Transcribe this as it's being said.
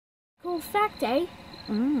Cool fact, eh?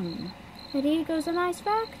 Mm. And here goes a nice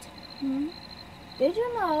fact. Mm. Did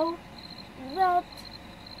you know that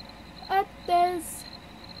there's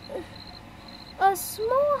a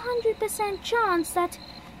small 100% chance that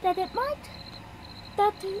it might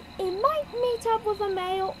meet up with a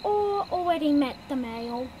male or already met the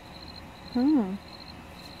male? Hmm.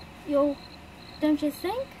 Don't you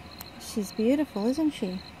think? She's beautiful, isn't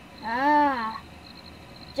she?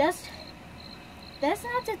 Just that's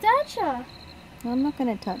not to touch her. I'm not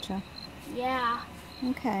going to touch her. Yeah.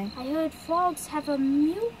 Okay. I heard frogs have a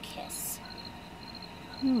mucus.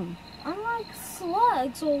 Hmm. Unlike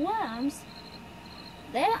slugs or worms,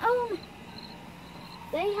 they have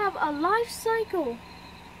a life cycle.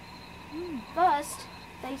 First,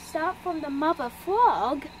 they start from the mother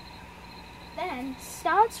frog, then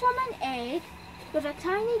starts from an egg with a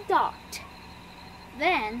tiny dot.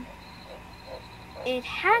 Then it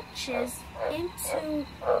hatches into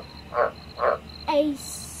a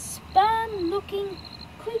sperm-looking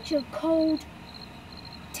creature called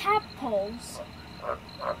tadpoles.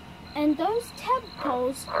 And those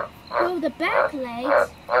tadpoles grow the back legs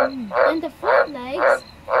and the front legs,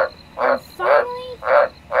 and finally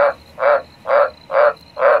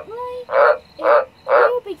it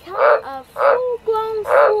will become a full-grown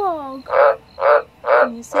frog.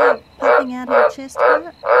 Can you see it popping out her chest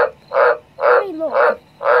part? Hey, look.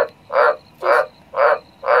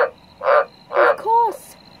 Of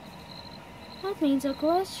course. That means a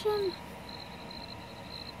question.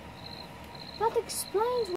 That explains